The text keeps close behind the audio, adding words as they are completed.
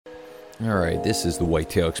All right, this is the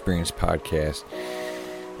Whitetail Experience Podcast,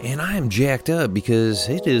 and I am jacked up because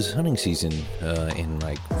it is hunting season in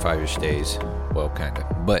like 5-ish days. Well, kind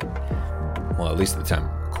of, but at least at the time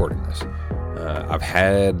I'm recording this. I've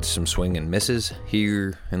had some swing and misses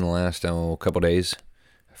here in the last couple days.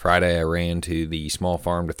 Friday, I ran to the small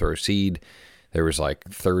farm to throw seed. There was like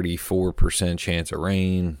 34% chance of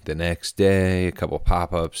rain. The next day, a couple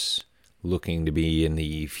pop-ups looking to be in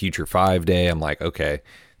the future 5-day. I'm like, okay,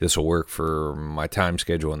 this will work for my time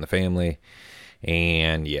schedule and the family.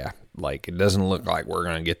 And yeah, like it doesn't look like we're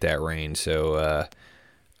going to get that rain. So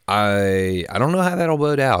I don't know how that'll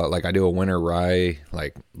bode out. Like I do a winter rye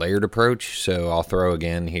like layered approach. So I'll throw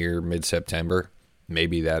again here mid-September.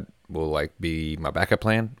 Maybe that will like be my backup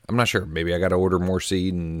plan. I'm not sure. Maybe I got to order more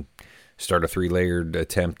seed and start a 3-layered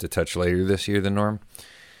attempt to touch later this year than norm.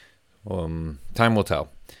 Time will tell.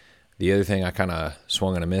 The other thing I kind of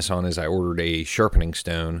swung and a miss on is I ordered a sharpening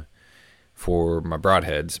stone for my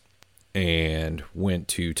broadheads and went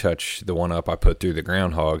to touch the one up I put through the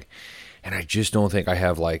groundhog. And I just don't think I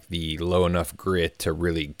have like the low enough grit to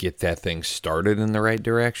really get that thing started in the right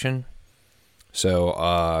direction. So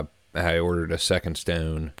I ordered a second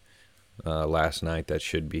stone last night that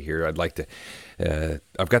should be here. I'd like to,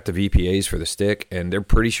 I've got the VPAs for the stick and they're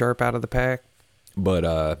pretty sharp out of the pack, but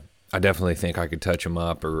I definitely think I could touch them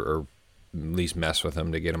up or at least mess with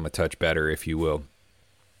them to get them a touch better, if you will.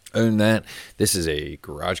 Other than that, this is a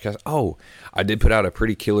garage cast. Oh, I did put out a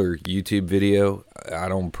pretty killer YouTube video. I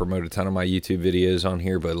don't promote a ton of my YouTube videos on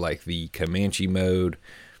here, but like the Comanche mode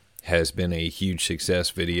has been a huge success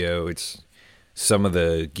video. It's some of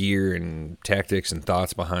the gear and tactics and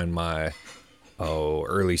thoughts behind my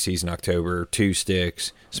early season October 2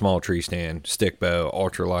 sticks, small tree stand, stick bow,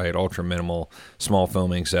 ultralight, ultra minimal, small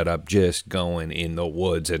filming setup, just going in the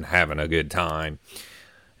woods and having a good time.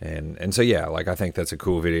 And so yeah, like I think that's a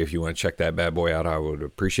cool video. If you want to check that bad boy out, I would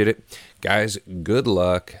appreciate it. Guys, good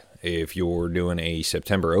luck if you're doing a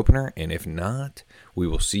September opener, and if not, we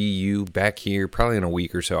will see you back here probably in a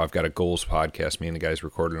week or so. I've got a goals podcast me and the guys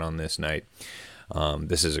recorded on this night.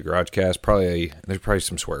 This is a garage cast. There's probably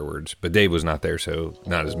some swear words, but Dave was not there, so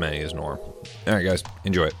not as many as norm. All right, guys,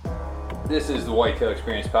 enjoy it. This is the Whitetail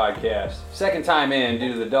Experience Podcast. Second time in,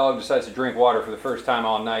 due to the dog decides to drink water for the first time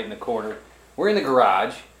all night in the corner. We're in the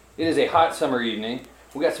garage. It is a hot summer evening.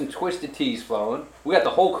 We got some Twisted Teas flowing. We got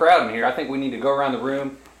the whole crowd in here. I think we need to go around the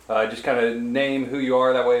room, just kind of name who you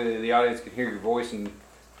are. That way the audience can hear your voice. And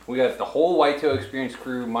we got the whole Whitetail Experience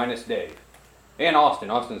crew minus Dave. And Austin.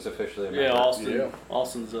 Austin's officially a member. Yeah, Austin. Yeah.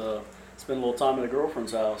 Austin's spent a little time at a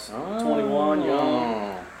girlfriend's house. 21,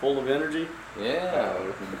 young, full of energy. Yeah.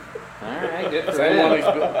 All right, good for Same him. one he's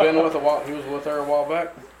been with a while. He was with her a while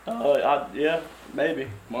back. Yeah, maybe.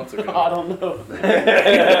 Months ago. I don't know.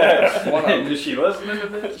 Is she listening to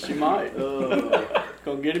this? She might.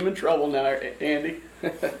 Gonna get him in trouble now, Andy.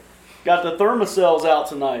 Got the thermocells out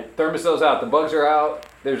tonight. Thermocells out. The bugs are out.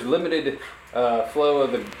 There's limited flow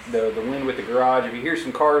of the wind with the garage. If you hear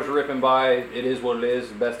some cars ripping by, it is what it is.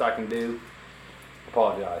 The best I can do.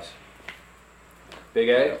 Apologize. Big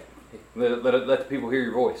A, let the people hear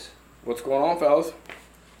your voice. What's going on, fellas?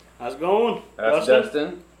 How's it going? That's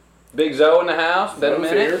Dustin. Big Zoe in the house. Been a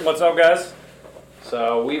minute. Here. What's up, guys?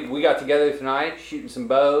 So we got together tonight, shooting some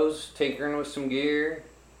bows, tinkering with some gear.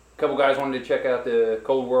 A couple guys wanted to check out the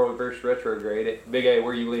Cold World versus Retrograde. Big A,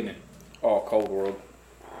 where are you leaning? Oh, Cold World.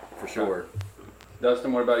 For sure.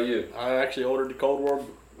 Dustin, what about you? I actually ordered the Cold World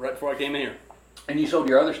right before I came in here. And you sold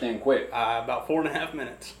your other stand quick. About 4.5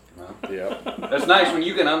 minutes. Yeah. That's nice when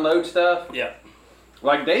you can unload stuff. Yeah.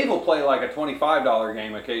 Like Dave will play like a $25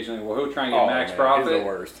 game occasionally where he'll try and get max profit. He's the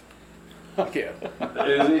worst. Yeah.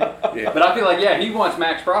 Is he? Yeah. But I feel like, he wants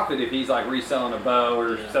max profit if he's like reselling a bow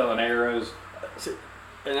or selling arrows.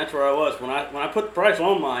 And that's where I was. When I put the price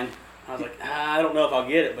on mine, I was like, I don't know if I'll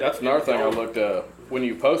get it. But That's another thing I looked at. When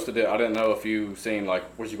you posted it, I didn't know if you seen,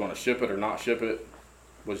 like, was you going to ship it or not ship it?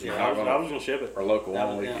 Was you not going to? I was going to ship it. Or local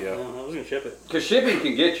only, I was going to ship it. Because shipping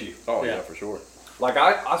can get you. Oh, yeah, for sure. Like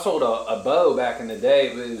I sold a bow back in the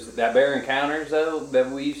day. It was that Bear Encounters though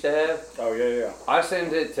that we used to have. Oh yeah. I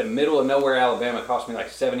sent it to middle of nowhere, Alabama. It cost me like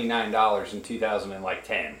 $79 in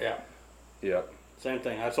 2010. Yeah. Yeah. Same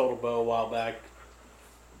thing. I sold a bow a while back.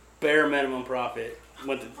 Bare minimum profit.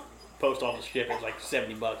 Went to post office ship. It was like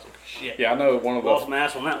 $70. Shit. Yeah, I know one of Lost those. my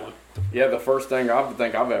ass on that one. Yeah, the first thing I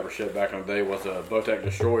think I've ever shipped back in the day was a Bowtech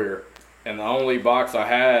Destroyer, and the only box I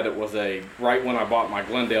had was right when I bought my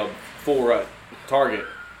Glendale 4 Target.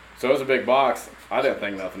 So it was a big box. I didn't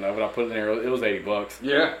think nothing of it. I put it in there. It was $80.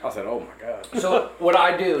 Yeah. I said, "Oh my god." So what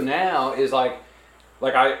I do now is let's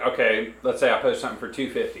say I post something for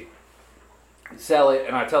 $250. sell it,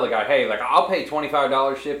 and I tell the guy, hey, like I'll pay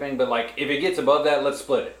 $25 shipping, but like if it gets above that, let's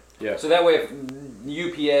split it. Yeah. So that way, if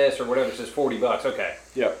UPS or whatever says $40, okay.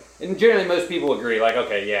 Yep. And generally, most people agree, like,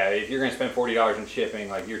 okay, yeah, if you're gonna spend $40 in shipping,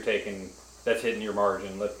 like you're taking, that's hitting your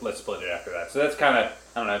margin. Let's split it after that. So that's kind of,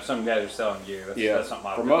 I don't know, if some guys are selling gear, that's something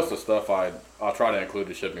I for most of the stuff, I'll try to include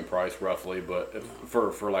the shipping price roughly, but if,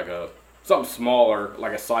 for like something smaller,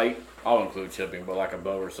 like a site, I'll include shipping, but like a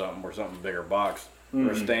bow or something bigger box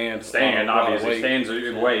or a stand. Obviously, stands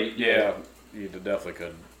are weight. Yeah, you definitely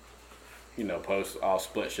could, post. I'll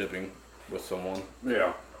split shipping with someone.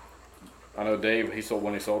 Yeah. I know Dave.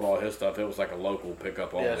 When he sold all his stuff, it was like a local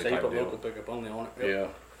pickup only. Yeah, so you type put deal. local pickup only on it.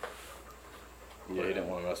 Yep. Yeah. Yeah, he didn't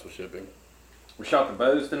want to mess with shipping. We shot the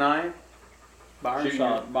bows tonight.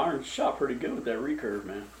 Byron shot pretty good with that recurve,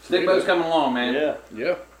 man. Stick bow's coming along, man. Yeah,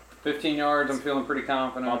 Yeah. 15 yards. I'm feeling pretty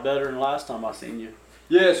confident. a lot better than last time I seen you.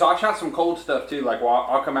 Yeah, so I shot some cold stuff too. Like, well,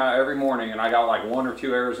 I'll come out every morning and I got like 1 or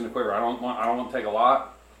 2 arrows in the quiver. I don't want to take a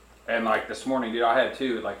lot. And like this morning, dude, I had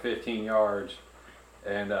 2 at like 15 yards,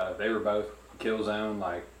 and they were both kill zone,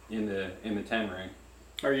 like in the 10 ring.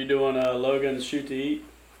 Are you doing Logan's shoot to eat?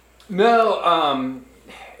 No,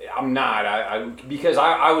 I'm not. Because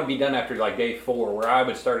I would be done after like day 4, where I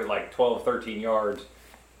would start at like 12, 13 yards,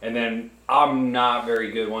 and then I'm not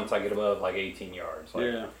very good once I get above like 18 yards. Like,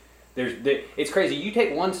 Yeah. It's crazy. You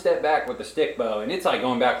take one step back with the stick bow, and it's like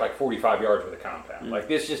going back like 45 yards with a compound. Like,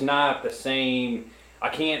 this is just not the same. I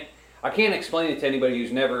can't explain it to anybody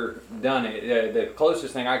who's never done it. The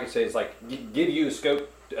closest thing I could say is like give you a scope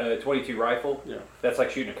 22 rifle. Yeah. That's like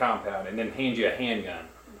shooting a compound, and then hand you a handgun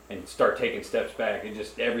and start taking steps back. It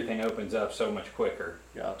just, everything opens up so much quicker.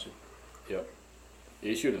 Gotcha. Yep.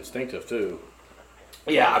 You shoot instinctive too.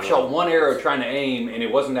 Yeah, I've shot one arrow trying to aim, and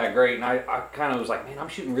it wasn't that great. And I kind of was like, man, I'm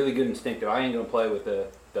shooting really good instinctive. I ain't gonna play with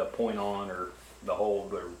the point on or the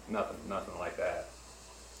hold or nothing like that.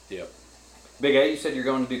 Yep. Big A, you said you're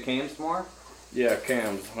going to do cams tomorrow? Yeah,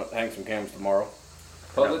 cams. Hang some cams tomorrow.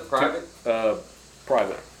 Public, private?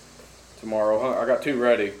 Private. Tomorrow. I got 2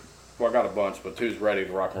 ready. Well, I got a bunch, but 2's ready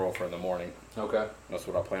to rock and roll for in the morning. Okay. That's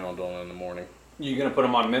what I plan on doing in the morning. You gonna put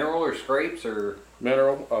them on mineral or scrapes or?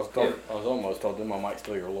 Mineral. I was almost told them I might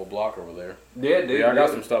steal your little block over there. Yeah, dude. Yeah, I got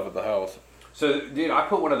some stuff at the house. So, dude, I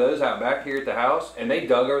put one of those out back here at the house, and they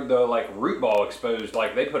dug the like root ball exposed.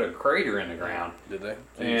 Like they put a crater in the ground. Did they?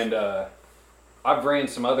 And I've ran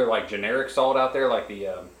some other like generic salt out there, like the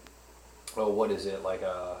what is it, like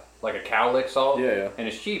a cowlick salt? Yeah. And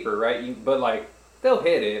it's cheaper, right? But like they'll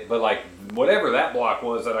hit it, but like whatever that block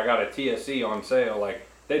was that I got at TSC on sale, like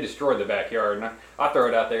they destroyed the backyard. And I throw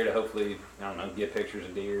it out there to hopefully, I don't know, get pictures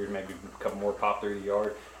of deer, maybe a couple more pop through the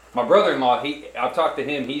yard. My brother-in-law, I've talked to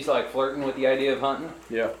him. He's like flirting with the idea of hunting.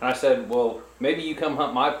 Yeah. And I said, well, maybe you come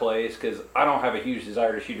hunt my place, because I don't have a huge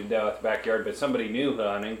desire to shoot a doe out the backyard, but somebody new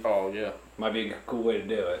hunting Oh yeah. might be a cool way to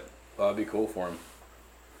do it. That'd be cool for him.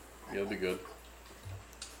 Yeah, it'd be good.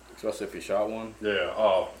 Especially if he shot one. Yeah.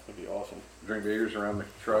 Oh, That'd be awesome. drink beers around the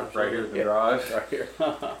truck right here at the drive. Right here.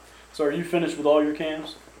 So are you finished with all your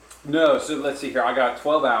cams? No, so let's see here. I got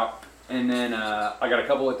 12 out, and then I got a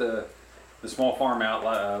couple at the small farm out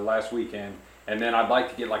last weekend, and then I'd like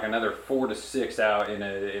to get like another 4 to 6 out in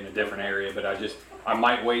a different area. But I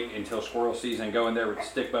might wait until squirrel season, go in there with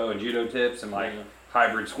stick bow and judo tips and like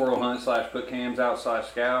hybrid squirrel hunt / put cams out /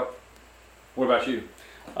 scout. What about you?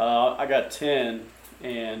 I got 10,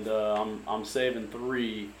 and I'm saving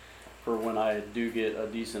 3 for when I do get a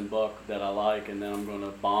decent buck that I like, and then I'm going to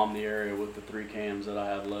bomb the area with the 3 cams that I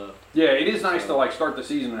have left. Yeah, it is nice to like start the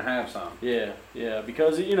season and have some. Yeah,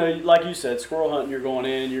 because like you said, squirrel hunting, you're going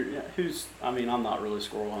in. I'm not really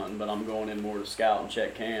squirrel hunting, but I'm going in more to scout and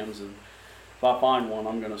check cams, and if I find one,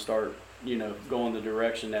 I'm going to start, going the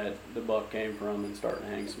direction that the buck came from and starting to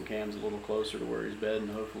hang some cams a little closer to where he's bedding,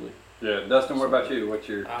 hopefully. Yeah, Dustin, what about you? What's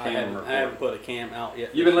your I cam report? haven't put a cam out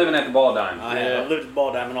yet. You've been living at the Ball Dime. I have. I lived at the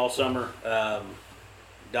Ball Diamond all summer.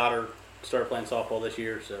 Daughter started playing softball this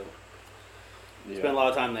year, so spent a lot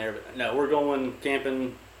of time there. But no, we're going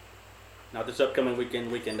camping. Not this upcoming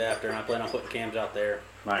weekend after, and I plan on putting cams out there.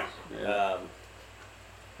 Nice.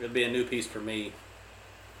 It'll be a new piece for me.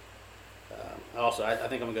 Also, I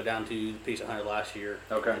think I'm gonna go down to the piece I hunted last year.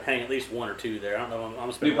 Okay. And hang at least 1 or 2 there. I don't know. I'm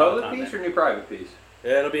gonna spend New a lot of public time piece there. or new private piece?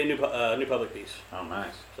 Yeah, it'll be a new public piece. Oh,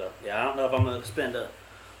 nice. So yeah, I don't know if I'm gonna spend a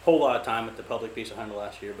whole lot of time at the public piece I hunted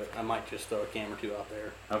last year, but I might just throw a cam or 2 out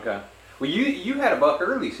there. Okay. Well, you had a buck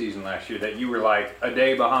early season last year that you were like a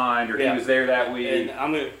day behind, or Yeah. he was there that week. And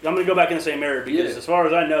I'm gonna go back in the same area because Yeah. as far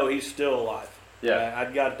as I know, he's still alive. Yeah.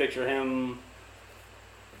 I've got a picture of him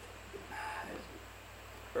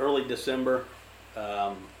early December.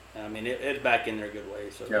 And I mean, it's back in there a good way.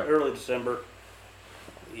 So Yeah. early December,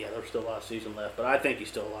 Yeah, there's still a lot of season left, but I think he's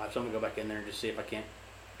still alive. So I'm gonna go back in there and just see if I can't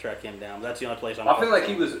track him down. But that's the only place I'm. I feel like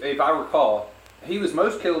he was, if I recall, he was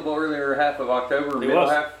most killable earlier half of October, He middle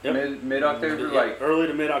was. half, Yep. mid October, Yeah, like. early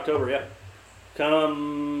to mid October. Yeah,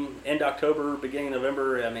 come end October, beginning of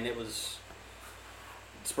November. I mean, it was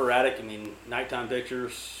sporadic. I mean, nighttime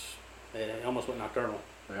pictures. It almost went nocturnal.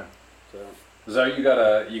 Yeah. So So you got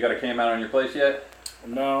a cam out on your place yet?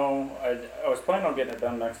 No, I was planning on getting it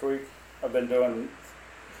done next week. I've been doing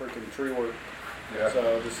freaking tree work.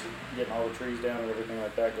 So just getting all the trees down and everything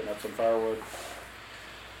like that, getting up some firewood.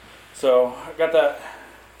 So I got that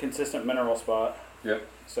consistent mineral spot. Yep.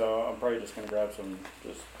 So I'm probably just gonna grab some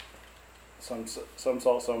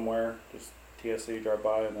salt somewhere, just TSC drive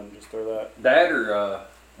by and then just throw that. That or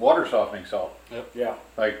water softening salt. Yeah.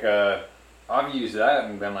 Like I've used that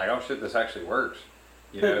and been like, oh shit, this actually works.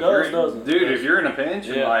 You know, It if does, you're- doesn't it? dude, if you're in a pinch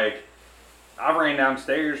and Yeah. like, I ran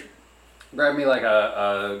downstairs, grabbed me like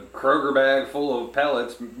a Kroger bag full of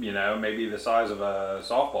pellets, you know, maybe the size of a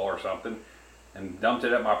softball or something, and dumped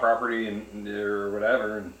it at my property and or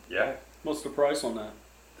whatever, and yeah, What's the price on that?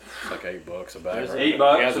 It's like $8 a bag. Is it? right?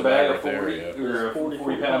 $8 He has a bag, or right there, 40, yeah. or a 40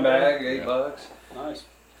 40-pound bag, Yeah. $8. Nice.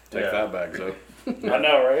 Take Yeah. that bag, so. I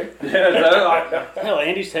know, right? Yeah, so I, hell,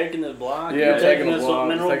 Andy's taking the block. Yeah, You're I'm taking the this block,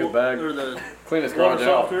 mineral take a bag. or the Clean his water garage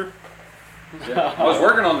out. softener. I was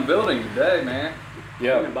working on the building today, man.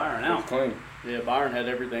 Yeah. Even Byron out. It's clean. Yeah, Byron had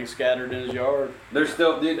everything scattered in his yard. There's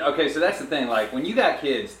still, dude. Okay, so that's the thing. Like when you got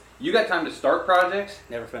kids, you got time to start projects,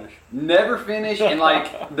 Never finish. never finish, and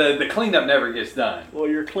like the cleanup never gets done. Well,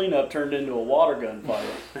 your cleanup turned into a water gun fight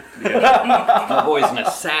My boy's an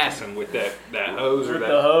assassin with that hose with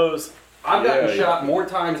the hose. I've gotten Yeah, shot more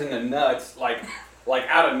times in the nuts, like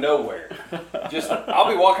out of nowhere. Just I'll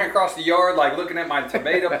be walking across the yard, like looking at my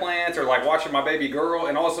tomato plants or like watching my baby girl,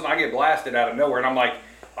 and all of a sudden I get blasted out of nowhere, and I'm like,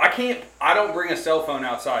 I don't bring a cell phone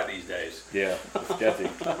outside these days. Yeah, it's sketchy.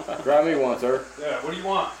 Grab me one, sir. Yeah, what do you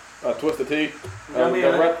want? Twisted tea. Got me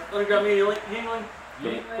the, red, got me a Yingling.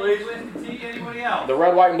 Please. Anybody else? the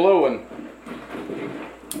red, white, and blue one.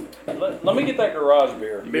 Let me get that garage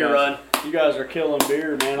beer. Beer run. You guys are killing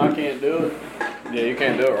beer, man. I can't do it. Yeah, you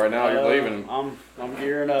can't do it right now. You're leaving. I'm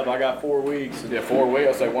gearing up. I got 4 weeks. Yeah, 4 weeks.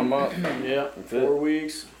 I say 1 month. Yeah, That's 4 it.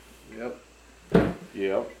 weeks. Yep.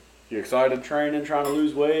 Yep. You excited? Training, trying to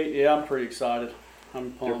lose weight. Yeah, I'm pretty excited.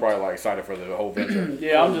 I'm pumped. You're probably like excited for the whole venture.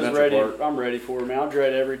 Yeah, I'm just Venture ready. part. I'm ready for it, man. I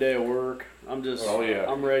dread every day of work. I'm just. Oh, yeah.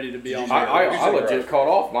 I'm ready to be on. I legit caught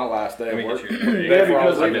off my last day Let of me work. get you. Yeah, Before I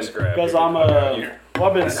was because leaving. I'm well,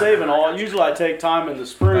 I've been saving all. Usually, I take time in the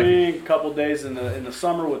spring, a couple days in the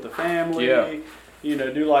summer with the family. Yeah. You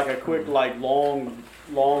know, do like a quick long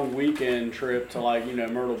weekend trip to like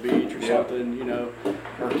Myrtle Beach or Yeah. something. You know,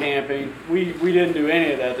 or camping. We didn't do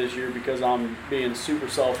any of that this year because I'm being super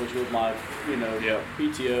selfish with my Yeah.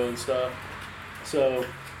 PTO and stuff. So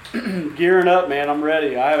gearing up, man. I'm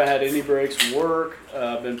ready. I haven't had any breaks from work.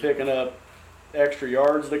 I've been picking up extra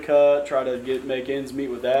yards to cut. Try to make ends meet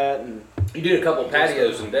with that and. You did a couple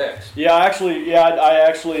patios and decks. Yeah, I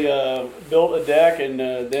actually built a deck and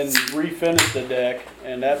then refinished the deck,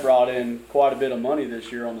 and that brought in quite a bit of money this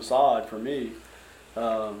year on the side for me.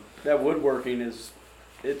 That woodworking it's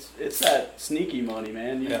that sneaky money,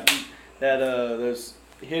 man. Those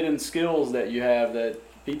hidden skills that you have that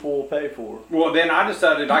people will pay for. Well, then I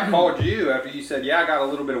decided I called you after you said, yeah, I got a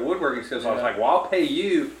little bit of woodworking skills. I was like, well, I'll pay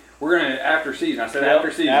you. We're gonna after season. I said Yep,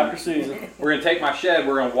 after season. After season. We're gonna take my shed.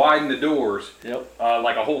 We're gonna widen the doors. Yep.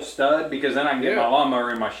 Like a whole stud, because then I can get Yeah. my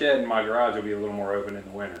lawnmower in my shed, and my garage will be a little more open in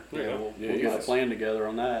the winter. Yeah, we'll Yeah, get a yes. plan together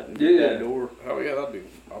on that and Yeah. get that door. Oh yeah,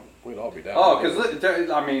 we'd all be down. Oh,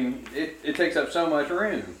 because I mean, it takes up so much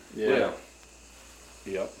room. Yeah.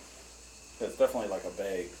 Yep. It's definitely like a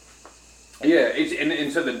bag. Yeah,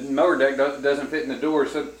 and so the mower deck doesn't fit in the door.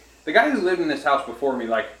 So the guy who lived in this house before me,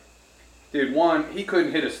 like, dude, he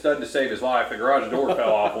couldn't hit a stud to save his life. The garage door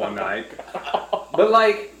fell off one night. But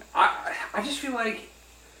like, I just feel like,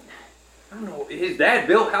 I don't know, his dad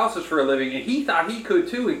built houses for a living, and he thought he could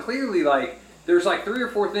too. And clearly, like, there's like 3 or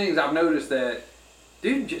 4 things I've noticed that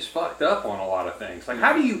dude just fucked up on a lot of things. Like,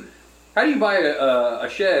 how do you buy a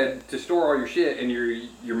shed to store all your shit and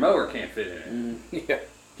your mower can't fit in it? Yeah.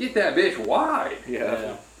 Get that bitch wide.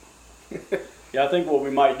 Yeah. Yeah, I think what we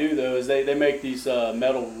might do though is they make these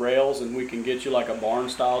metal rails, and we can get you like a barn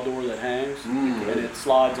style door that hangs, and it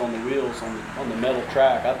slides on the wheels on the metal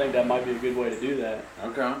track. I think that might be a good way to do that.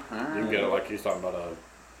 Okay. All You right. can get it like he's talking about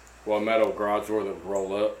a metal garage door that would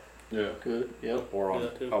roll up, Yeah. Good. Yep. or on Yeah,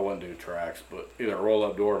 too. I wouldn't do tracks, but either a roll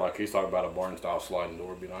up door like he's talking about a barn style sliding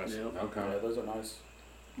door would be nice. Yep. Okay. Yeah, those are nice.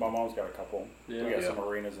 My mom's got a couple. Yeah. We got Yeah. some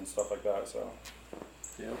arenas and stuff like that. So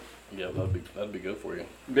Yep. Yeah, that'd be good for you.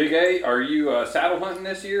 Big A, are you saddle hunting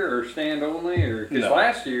this year or stand only? Or because No.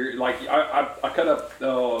 last year, like I cut up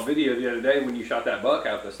a video the other day when you shot that buck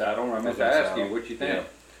out the saddle, and I meant to ask you what you think.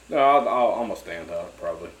 Yeah. No, I'm gonna stand hunt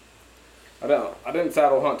probably. I didn't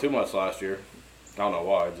saddle hunt too much last year. I don't know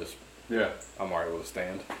why. Yeah. I'm alright with a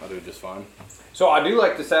stand. I do just fine. So I do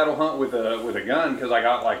like to saddle hunt with a gun because I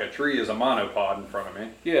got like a tree as a monopod in front of me.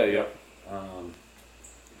 Yeah. Um,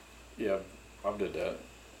 Yeah, I did that.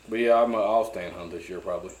 But yeah, I'll stand hunt this year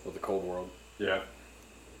probably with the cold world. yeah.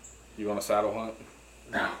 You want to saddle hunt?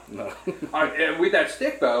 No. No. And with that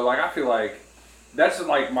stick bow, like I feel like that's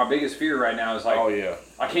like my biggest fear right now is like Oh yeah.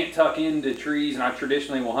 I can't tuck into trees, and I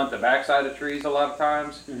traditionally will hunt the backside of trees a lot of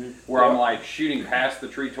times, Mhm. where I'm Yep. like shooting past the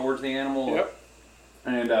tree towards the animal. Yep.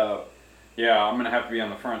 And yeah, I'm gonna have to be on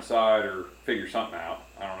the front side or figure something out.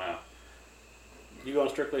 I don't know. You going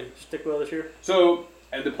strictly stick bow this year? So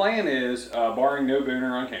the plan is, barring no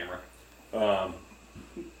booner on camera,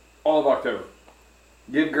 all of October,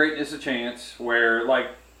 give greatness a chance. Where like,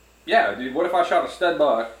 yeah, dude, what if I shot a stud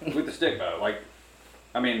buck with the stick bow? Like,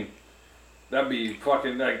 I mean, that'd be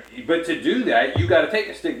fucking like. But to do that, you got to take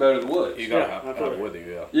a stick bow to the woods. You gotta Yeah, have absolutely. it with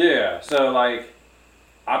you. Yeah. Yeah. So like,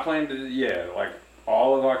 I plan to like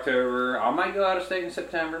all of October. I might go out of state in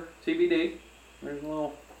September. TBD. There's a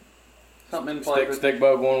little something in play. Stick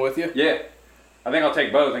bow going with you? Yeah, I think I'll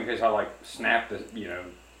take both in case I like snap the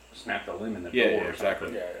limb in the Yeah, door. yeah, or exactly.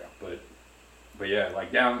 something. But yeah,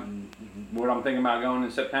 like down what I'm thinking about going in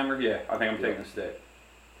September. Yeah, I think I'm taking a stick.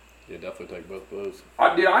 Yeah, definitely take both bows. I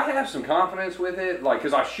have some confidence with it, like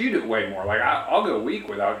because I shoot it way more. Like I'll go a week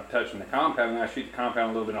without touching the compound, and I shoot the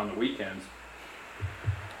compound a little bit on the weekends.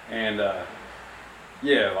 And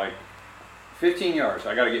yeah, like 15 yards.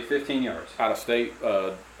 I got to get 15 yards. Out of state,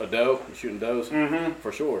 a doe, you shooting does Mm-hmm.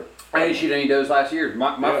 for sure. I didn't shoot any does last year.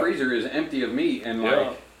 My Yeah. freezer is empty of meat, and Yeah.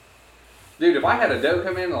 like, dude, if I had a doe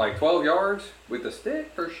come in at like 12 yards with a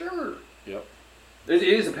stick, for sure. Yep. It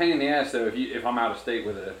is a pain in the ass though if I'm out of state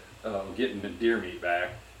with getting the deer meat back.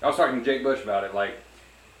 I was talking to Jake Bush about it. Like,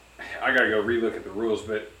 I gotta go relook at the rules,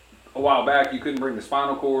 but a while back you couldn't bring the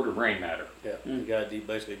spinal cord or brain matter. Yeah. You got to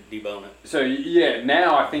basically debone it. So yeah,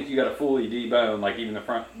 now I think you got to fully debone like even the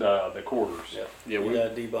front the quarters. Yeah. Yeah, You we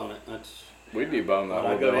got to debone it. That's we debone that when I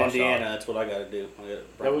whole go to doe Indiana. shot. That's what I got to do. I got to Is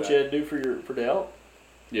that what you had to do for the elk?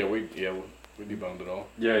 Yeah, we deboned it all.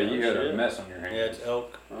 Yeah, you Oh, got a shit. mess on your hands. Yeah, it's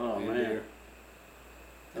elk. Oh and man. deer.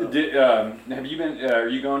 Have you been? Are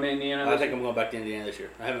you going to Indiana? I this think year? I'm going back to Indiana this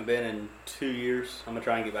year. I haven't been in 2 years. I'm gonna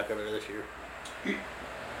try and get back over there this year.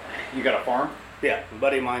 You got a farm? Yeah, a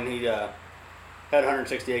buddy of mine, he had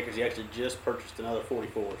 160 acres. He actually just purchased another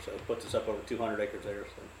 44, so it puts us up over 200 acres there.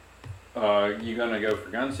 So You gonna go for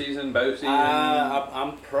gun season, bow season?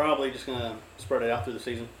 I'm probably just gonna spread it out through the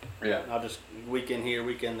season. Yeah. I'll just weekend here,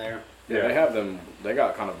 weekend there. Yeah, they have them. They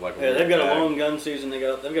got kind of like. Yeah, they've got a tag. long gun season. They've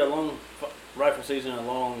got a long rifle season and a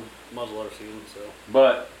long muzzleloader season. So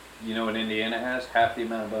But you know what Indiana has? Half the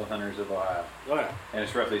amount of bow hunters of Ohio, oh yeah, and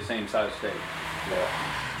it's roughly the same size state. Yeah.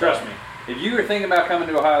 Trust me. If you were thinking about coming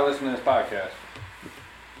to Ohio, listening to this podcast,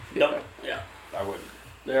 Nope. Yeah. I wouldn't.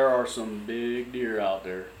 There are some big deer out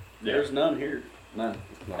there. Yeah. There's none here None.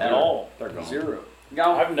 No, at all. They're gone. Zero.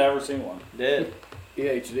 Gone. I've never seen one. Dead.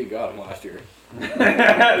 EHD got them last year.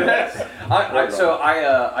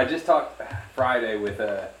 I just talked Friday with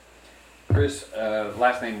Chris,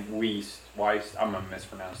 last name Weiss. I'm gonna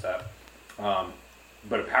mispronounce that.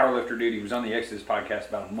 But a powerlifter dude. He was on the Exodus podcast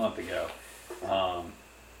about a month ago.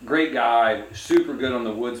 Great guy, super good on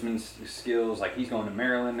the woodsman skills. Like he's going to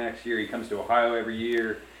Maryland next year. He comes to Ohio every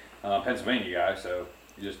year. Pennsylvania guy, so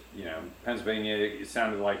just Pennsylvania. It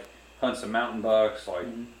sounded like hunts some mountain bucks. Like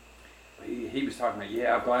he was talking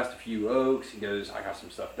about, I've glassed a few oaks. He goes, I got some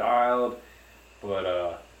stuff dialed,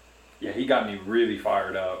 but yeah, he got me really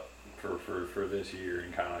fired up for this year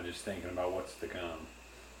and kind of just thinking about what's to come.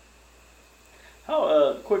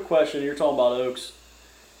 How? Quick question. You're talking about oaks.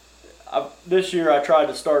 This year I tried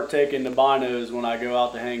to start taking the binos when I go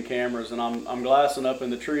out to hang cameras, and I'm glassing up in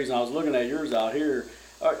the trees. And I was looking at yours out here.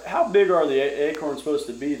 How big are the acorns supposed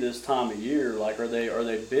to be this time of year? Like, are they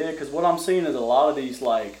big? Because what I'm seeing is a lot of these,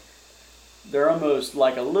 like, they're almost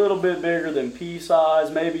like a little bit bigger than pea size,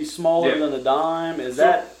 maybe smaller than a dime. Is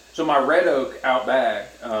that? So my red oak out back,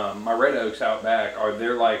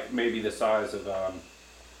 they're like maybe the size of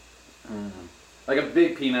like a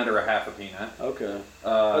big peanut or a half a peanut. Okay.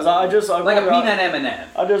 Like I a wonder- peanut M&M.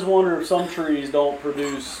 I just wonder if some trees don't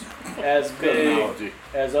produce as Good big analogy.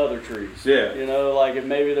 as other trees. Yeah. You know, like if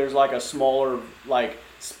maybe there's like a smaller like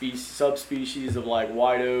subspecies of like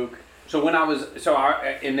white oak. So when I was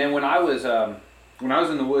when I was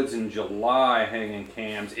in the woods in July hanging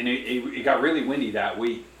cams, and it got really windy that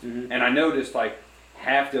week, and I noticed like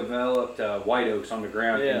half developed white oaks on the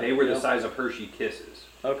ground, Yeah, and they were the yeah. size of Hershey Kisses.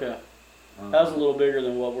 Okay. That was a little bigger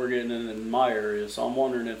than what we're getting in my area, so I'm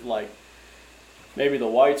wondering if like maybe the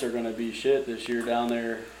whites are going to be shit this year down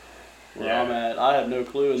there where Yeah. I'm at. I have no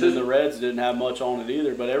clue, and So- then the reds didn't have much on it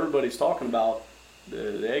either. But everybody's talking about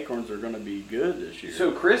the acorns are going to be good this year.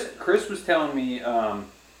 So Chris was telling me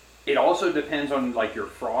it also depends on like your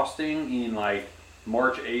frosting in like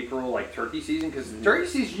March, April, like turkey season, because turkey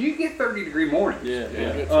season you get 30-degree mornings.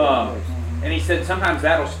 yeah. And he said sometimes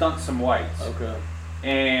that'll stunt some whites. Okay.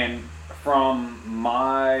 And from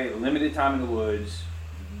my limited time in the woods,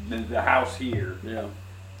 the house here, Yeah.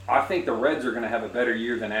 I think the reds are going to have a better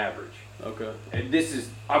year than average. Okay. And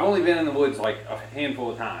I've only been in the woods like a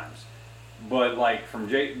handful of times, but like from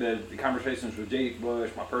the conversations with Jake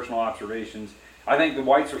Bush, my personal observations, I think the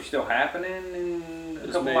whites are still happening in a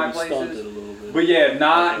Just couple of my maybe stunted places. a little bit. But yeah,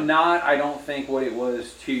 not I don't think what it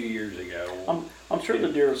was 2 years ago. I'm sure the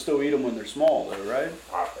deer will still eat them when they're small, though, right?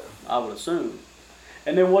 I would assume.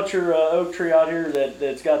 And then what's your oak tree out here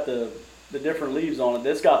that's got the different leaves on it?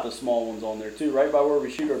 That's got the small ones on there too, right by where we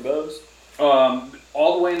shoot our bows.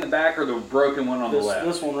 All the way in the back or the broken one on the left?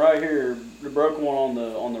 This one right here, the broken one on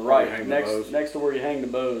the hang right, the next bows. next to where you hang the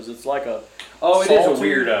bows. It's like a Oh, it is a sawtooth-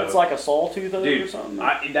 weirdo. It's like a sawtooth oak or Dude, something.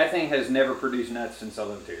 that thing has never produced nuts since I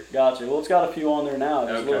lived here. Gotcha. Well, it's got a few on there now.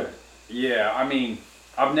 Just Okay. look. Yeah, I mean,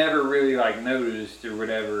 I've never really like noticed or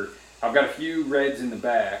whatever. I've got a few reds in the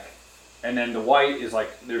back, and then the white is like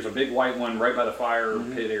there's a big white one right by the fire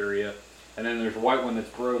pit area, and then there's a white one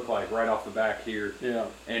that's broke like right off the back here. Yeah.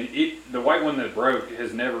 And the white one that broke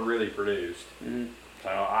has never really produced. So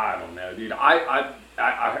I don't know, dude. I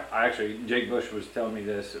actually, Jake Bush was telling me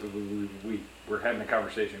this. We were having a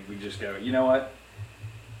conversation. We just go, you know what?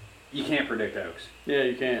 You can't predict oaks. Yeah,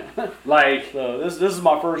 you can. Like, So this is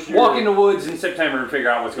my first year. walk in the woods in September and figure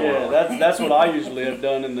out what's going on. That's what I usually have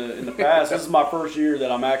done in the past. This is my first year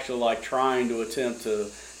that I'm actually like trying to attempt to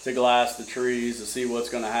glass the trees to see what's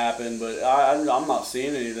going to happen. But I'm not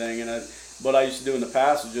seeing anything. And what I used to do in the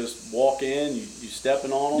past is just walk in, you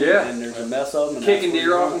stepping on them, Yeah. and there's a mess of them. And Kicking that's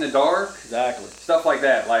deer what off in you're the dark, doing. Exactly. stuff like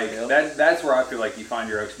that. Like Yep. that's where I feel like you find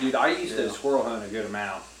your oaks, dude. I used to Yeah. squirrel hunt a good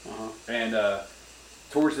amount, and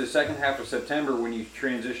towards the second half of September, when you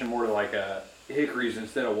transition more to like hickories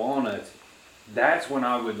instead of walnuts, that's when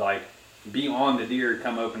I would like be on the deer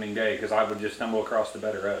come opening day because I would just stumble across the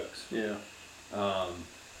better oaks. Yeah.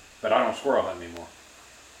 But I don't squirrel hunt anymore.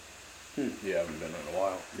 Yeah, I haven't been in a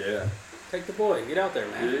while. Yeah. Take the boy. Get out there,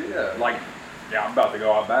 man. Yeah, I'm about to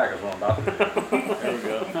go out back is what I'm about to do. There we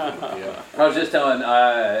go. Yeah. I was just telling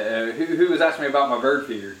who was asking me about my bird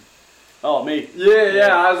feeder. Oh, me.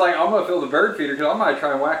 Yeah. I was like, I'm gonna fill the bird feeder because I might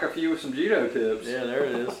try and whack a few with some judo tips. Yeah, there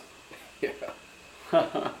it is.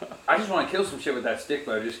 I just want to kill some shit with that stick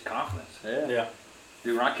bow, just confidence. Yeah. Yeah.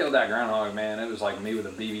 Dude, when I killed that groundhog, man, it was like me with a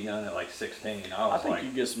BB gun at like 16. I I was think like, you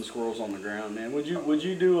get some squirrels on the ground, man. Would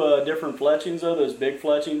you do different fletchings though? Those big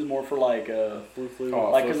fletchings, more for like Flu. Oh,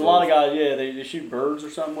 like because a lot of guys, yeah, they shoot birds or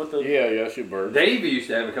something with the. Yeah, shoot birds. Dave used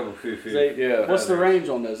to have a couple foo-foo. They, Yeah. What's the range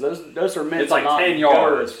on those? Those are meant It's to like not 10 go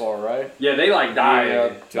yards. as far, right? Yeah, they like die. Yeah,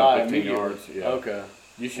 10, Die 15 immediately. yards. Yeah. Okay.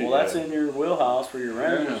 You should. Well, that's in your wheelhouse for your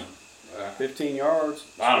range. Yeah. 15 yards.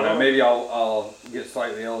 I don't know. Squirrel. Maybe I'll get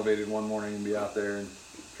slightly elevated one morning and be out there and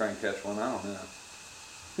try and catch one. I don't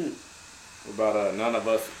know. About none of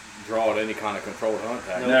us draw at any kind of controlled hunt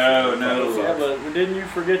tag. No. Yeah, but didn't you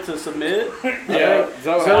forget to submit? Yeah,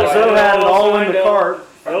 Zoe So had it all in the cart,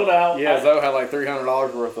 Filled out. Yeah, Zoe had like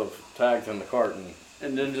 $300 worth of tags in the cart, and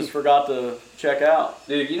and then just forgot to check out.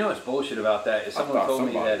 Dude, you know what's bullshit about that is someone I thought told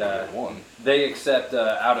me somebody that had one. they accept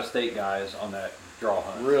out-of-state guys on that draw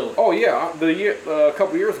hunt. Really? Oh yeah, a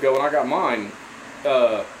couple years ago when I got mine,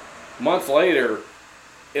 months later,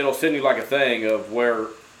 it'll send you like a thing of where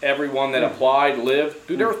everyone that applied lived.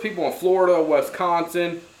 Dude, there was people in Florida,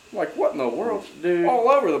 Wisconsin. I'm like, what in the world? Dude. All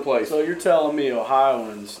over the place. So you're telling me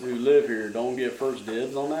Ohioans who live here don't get first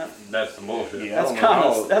dibs on that? That's the bullshit. Yeah, I That's don't know kinda-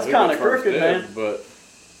 how that's we kinda get first crooked, dibs, man. But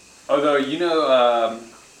Although, you know,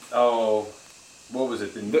 what was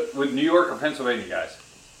it? With New York or Pennsylvania guys?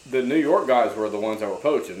 the New York guys were the ones that were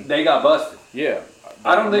poaching. They got busted. Yeah.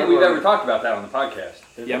 I don't think we've remember- ever talked about that on the podcast.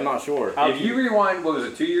 Yeah, I'm not sure. If you rewind, what was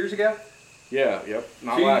it, 2 years ago? Yeah, yep.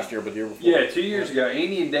 Not Two- last year, but the year before. Yeah, 2 years ago,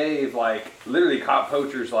 Andy and Dave, like, literally caught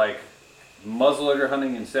poachers, like, muzzleloader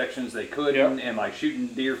hunting in sections they couldn't, and, like, shooting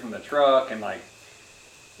deer from the truck, and, like,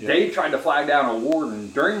 Dave tried to flag down a warden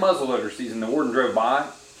during muzzleloader season. The warden drove by,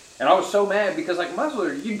 and I was so mad because, like,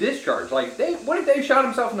 muzzleloader, you discharge. Like, what if Dave shot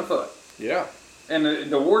himself in the foot? Yeah. and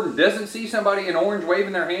the warden doesn't see somebody in orange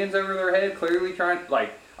waving their hands over their head, clearly trying,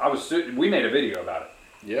 like, we made a video about it.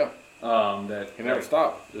 Yeah. That He never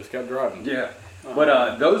stopped. Just kept driving. Yeah.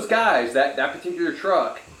 But those guys, that particular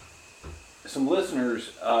truck, some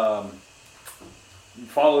listeners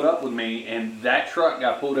followed up with me, and that truck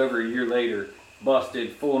got pulled over a year later,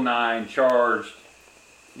 busted, full 9, charged.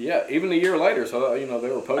 Yeah, even a year later, so they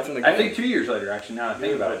were poaching again. I think 2 years later, actually. Now I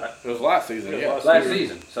think about it. It was last season. Yeah, Last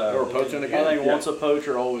season. So they were poaching again. I think once a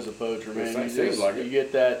poacher, always a poacher, man. It seems like it. You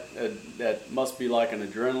get that must be like an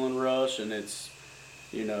adrenaline rush, and it's,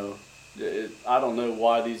 I don't know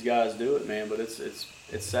why these guys do it, man, but it's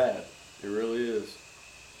sad. It really is.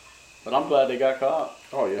 But I'm glad they got caught.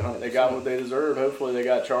 Oh yeah, 100%. They got what they deserve. Hopefully they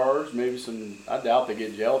got charged. Maybe I doubt they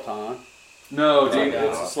get jail time. No,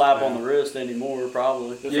 It's a slap on the wrist anymore,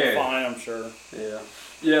 probably. It's a fine, I'm sure. Yeah.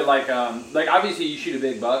 Yeah, like obviously you shoot a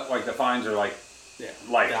big buck, like the fines are like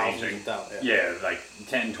life changing. Yeah, like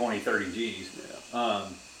 10, 20, 30 G's. Yeah.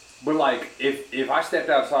 But like if I stepped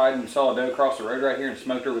outside and saw a doe cross the road right here and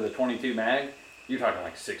smoked her with a 22 mag, you're talking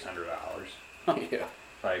like $600. Yeah.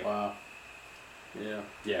 Like Wow. Yeah.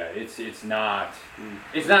 Yeah, it's not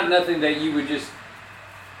nothing that you would just.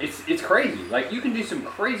 It's crazy. Like you can do some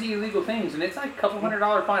crazy illegal things, and it's like a couple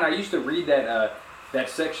 $100 fine. I used to read that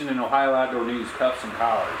section in Ohio Outdoor News, cuffs and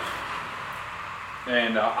collars,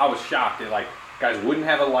 and I was shocked that like guys wouldn't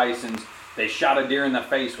have a license. They shot a deer in the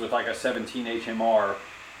face with like a 17 HMR,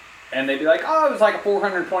 and they'd be like, "Oh, it was like a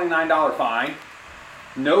 $429 fine,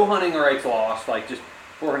 no hunting rights lost, like just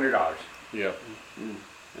 $400." Yeah.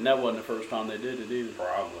 And that wasn't the first time they did it either.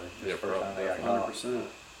 Probably. Yeah, First time they got caught. 100%.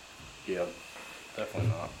 Yeah. Definitely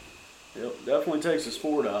not. Yep. Definitely takes the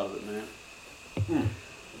sport out of it, man.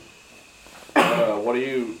 What do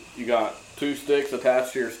you got 2 sticks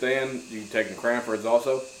attached to your stand? You taking Cranfords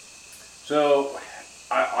also? So,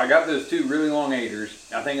 I got those 2 really long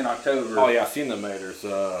 8ers, I think in October. Oh yeah, I seen the maters.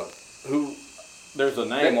 There's a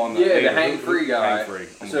name on the the gator. hang free guy. Hang free.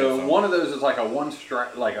 So one of those is like a 1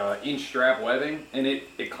 strap, like a inch strap webbing, and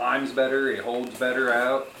it climbs better, it holds better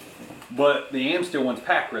out. But the Amsteel ones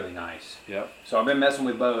pack really nice. Yep. So I've been messing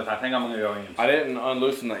with both. I think I'm gonna go Amsteel. I didn't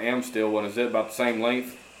unloosen the Amsteel one. Is it about the same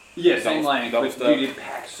length? Yeah, same length, double but stuff? dude, it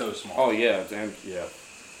packs so small. Oh yeah, yeah.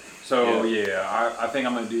 So yeah, I think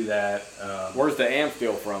I'm gonna do that. Where's the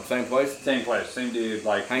Amsteel from? Same place? Same place, same dude.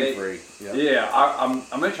 Like Hang free. Yeah. Yeah, I'm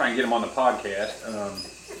gonna try and get him on the podcast.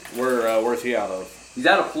 Where's he out of? He's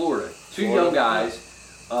out of Florida. 2 young guys.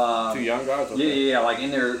 2 young guys? Okay. Yeah, like in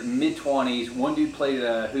their mid-20s. One dude played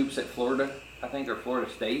hoops at Florida, I think, or Florida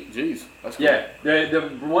State. Jeez, that's cool. Yeah, the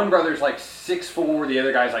one brother's like 6'4", the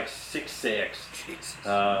other guy's like 6'6".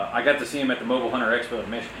 I got to see him at the Mobile Hunter Expo in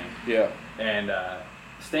Michigan. Yeah. And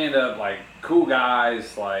stand up, like, cool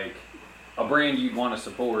guys, like a brand you'd want to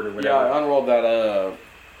support or whatever. Yeah, I unrolled that,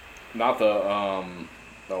 not the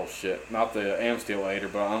Amsteel 8er,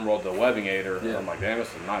 but I unrolled the webbing 8er. Yeah. I'm like, damn, this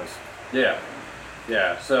is nice.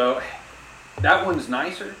 Yeah, so that one's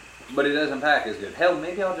nicer, but it doesn't pack as good. Hell,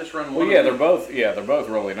 maybe I'll just run one. Well, yeah, they're both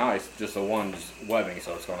really nice. Just the one's webbing,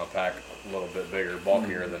 so it's going to pack a little bit bigger,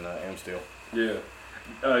 bulkier than the Amsteel. Yeah.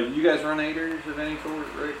 You guys run 8ers of any sort,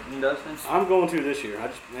 Rick and Dustin? I'm going to this year.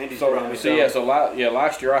 Andy's brought me some.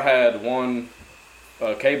 Last year I had one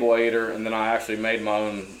cable 8er, and then I actually made my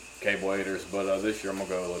own cable 8ers. But this year I'm gonna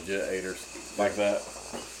go legit 8ers like that.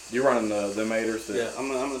 You running them 8ers? Yeah,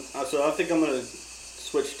 so I think I'm gonna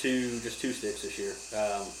switch to just 2 sticks this year.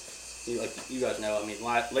 Like you guys know, I mean,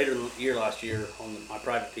 later in the year last year on my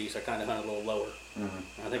private piece, I kind of hunted a little lower.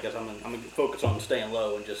 Mm-hmm. I think I'm gonna focus on staying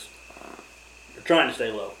low and just trying to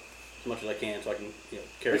stay low as much as I can, so I can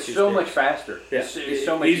carry. It's 2 so sticks. much faster. Yeah. It's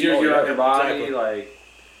so much Easier easier to on your body. exactly. Like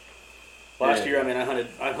last year, I mean, I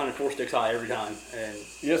hunted 4 sticks high every time, and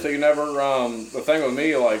yeah. So you never. The thing with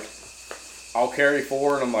me, like, I'll carry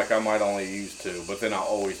 4, and I'm like, I might only use 2, but then I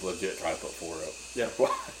always legit try to put 4 up. Yeah.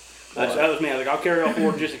 That was me. I was like, I'll carry all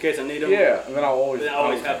 4 just in case I need them. Yeah, and then I'll always. Then I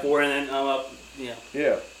always have 4, and then I'm up. Yeah.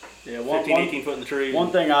 Yeah. 15, 18 foot in the tree.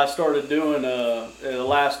 One thing I started doing the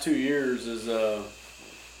last 2 years is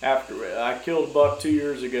after I killed a buck 2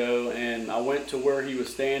 years ago, and I went to where he was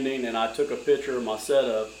standing, and I took a picture of my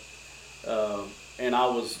setup, and I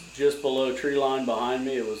was just below tree line behind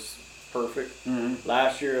me. It was perfect. Mm-hmm.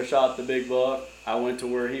 Last year I shot the big buck. I went to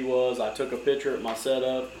where he was. I took a picture of my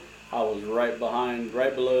setup. I was right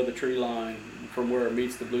below the tree line from where it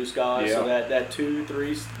meets the blue sky. Yeah. So that 2,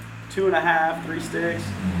 3, 2.5, 3 sticks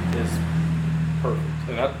is perfect.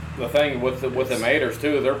 And the thing with them 8ers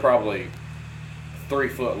too, they're probably 3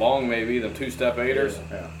 foot long, maybe them 2-step 8ers.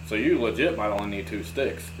 Yeah. So you legit might only need 2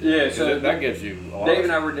 sticks. Yeah, so that gives you a lot. Dave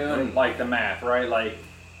and I were doing like the math, right? Like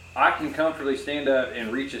I can comfortably stand up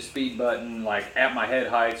and reach a speed button like at my head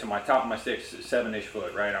height, so my top of my stick's 7-ish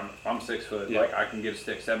foot, right? I'm 6 foot, Yeah. like I can get a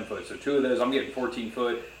stick 7 foot. So 2 of those, I'm getting 14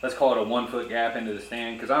 foot. Let's call it a 1 foot gap into the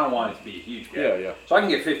stand because I don't want it to be a huge gap. Yeah, yeah. So I can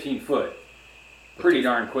get 15 foot pretty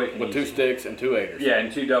darn quick. With 2 sticks and 2 aiders. Yeah,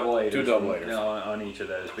 and 2 double aiders. 2 double aiders. On each of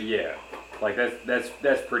those. But yeah, like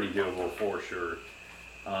that's pretty doable for sure.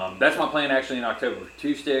 That's my plan actually in October.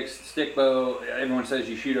 2 sticks, stick bow. Everyone says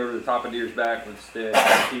you shoot over the top of deer's back with a stick,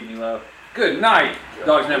 keep me low. Good night.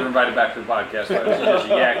 Dog's never invited back to the podcast. So he just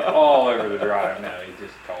yacked all over the drive. No, he's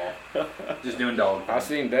just tall. Just doing dog. I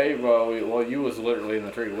seen Dave. Well, you was literally in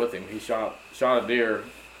the tree with him. He shot a deer.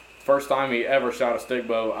 First time he ever shot a stick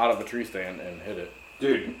bow out of a tree stand and hit it.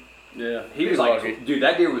 Dude, Yeah. he was He's like, lucky. dude,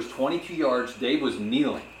 that deer was 22 yards. Dave was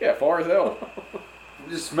kneeling. Yeah, far as hell.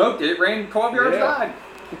 Just smoked it. Ran 12 yards, Yeah. died.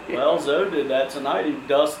 Well, Zoe did that tonight. He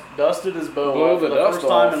dusted his bow Blew off the for the dust first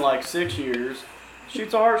time off. in like 6 years.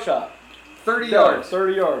 Shoots a heart shot. 30 yards.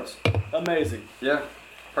 30 yards. Amazing. Yeah.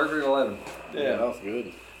 Perfect 11. Yeah. That was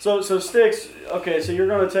good. So sticks. Okay, so you're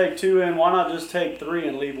going to take 2 in. Why not just take 3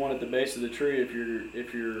 and leave 1 at the base of the tree if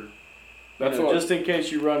you're That's what. just in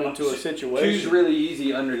case you run into a situation. 2's really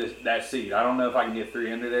easy under that seat. I don't know if I can get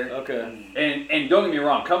 3 under there. Okay. And don't get me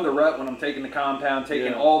wrong, come to rut when I'm taking the compound,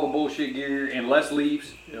 taking Yeah. all the bullshit gear and less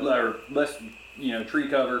leaves, Yeah. or less tree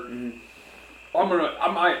cover. Mhm.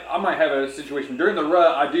 I might have a situation during the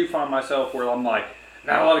rut. I do find myself where I'm like,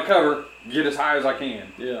 not a lot of cover, get as high as I can.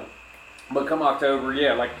 Yeah. But come October,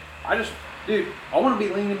 yeah, like I want to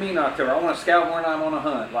be lean and mean in October. I want to scout more than I want to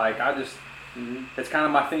hunt. Like it's kind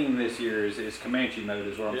of my theme this year is Comanche mode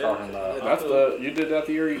is what I'm Yeah. talking about. That's you did that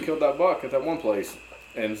the year you killed that buck at that one place,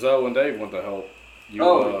 and Zoe and Dave went to help.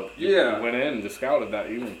 You, yeah. you went in and just scouted that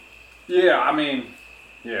evening. Yeah, I mean,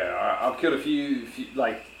 yeah, I've killed a few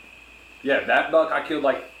like, yeah, that buck I killed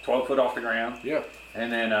like 12 foot off the ground, Yeah. and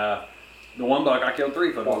then the one buck I killed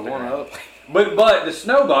 3 foot off the One ground. other. But the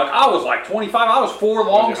snow buck, I was like 25. I was 4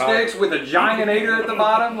 long Was it high? sticks with a giant aider at the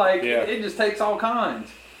bottom. Like Yeah. it just takes all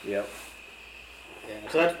kinds. Yep. Yeah,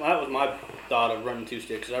 so that was my thought of running 2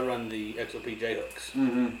 sticks. I run the XOP J hooks,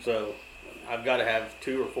 so I've got to have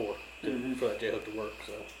 2 or 4 for that J hook to work.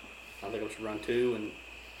 So I think I should run 2, and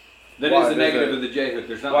That Why is the does negative it- of the J hook.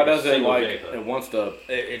 There's not Why like a does it single like J hook. it wants to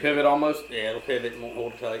it pivot almost? yeah, it'll pivot and won't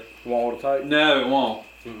hold it tight. Won't hold it tight. No, it won't.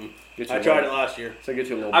 Get you I a tried little- it last year. So get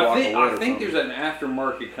you a little block I of think wood or something. there's an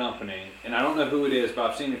aftermarket company, and I don't know who it is, but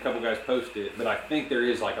I've seen a couple guys post it. But I think there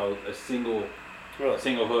is like a single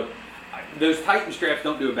hook. Those Titan straps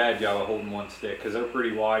don't do a bad job of holding one stick because they're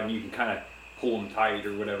pretty wide, and you can kind of pull them tight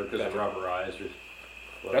or whatever because they're rubberized.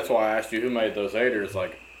 That's why I asked you who made those aiders.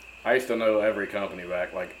 Like, I used to know every company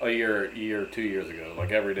back like a year, 2 years ago.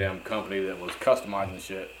 Like every damn company that was customizing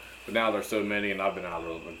shit. But now there's so many, and I've been out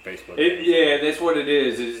of like Facebook. Yeah, that's what it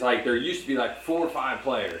is. It's like there used to be like 4 or 5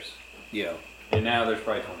 players, Yeah. and now there's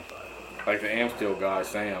probably 25. Like the Amsteel guy,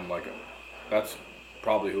 Sam. Like, that's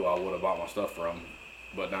probably who I would have bought my stuff from.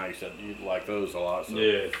 But now you said you like those a lot, so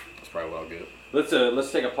Yeah. that's probably what I'll get.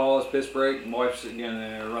 Let's take a pause, piss break. My wife's going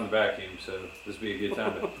to run the vacuum, so this would be a good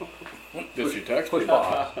time to Did she text push you?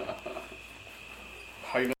 pause.